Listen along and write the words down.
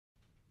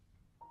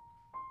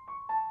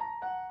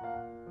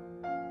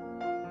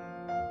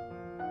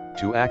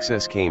To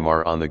access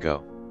Kamar on the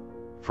go,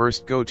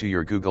 first go to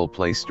your Google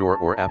Play Store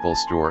or Apple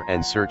Store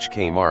and search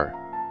Kamar.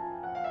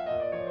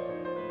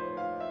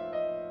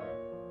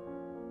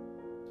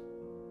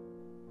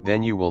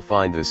 Then you will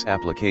find this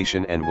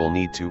application and will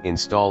need to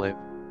install it.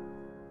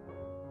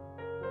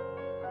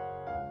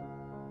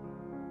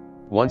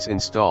 Once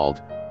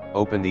installed,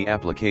 open the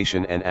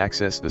application and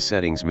access the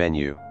settings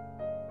menu.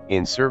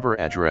 In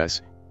server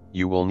address,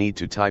 you will need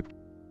to type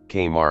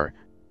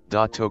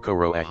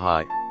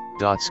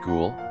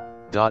kamar.tokoroahigh.school.nz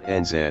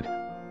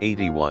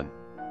 81.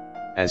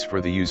 As for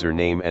the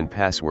username and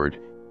password,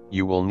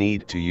 you will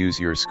need to use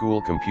your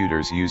school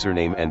computer's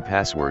username and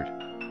password.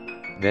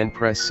 Then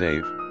press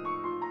save.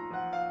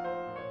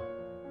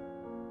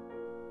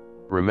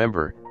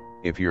 Remember,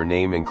 if your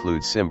name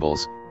includes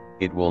symbols,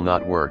 it will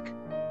not work.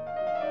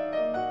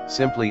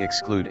 Simply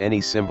exclude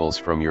any symbols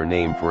from your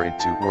name for it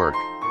to work.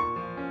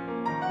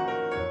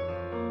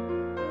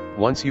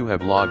 Once you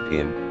have logged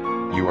in,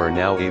 you are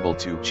now able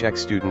to check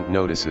student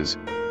notices,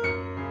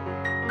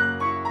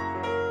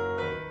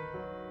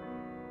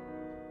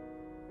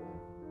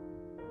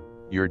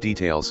 your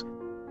details,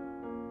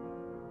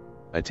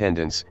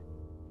 attendance,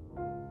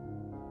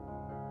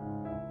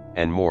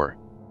 and more.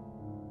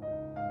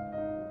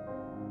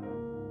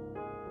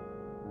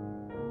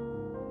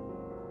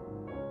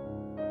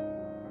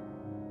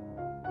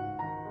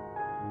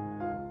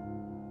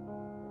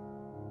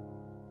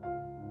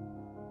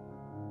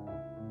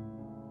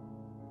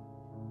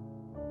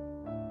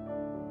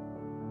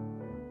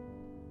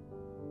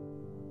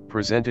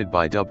 Presented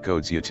by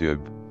Dubcodes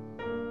YouTube.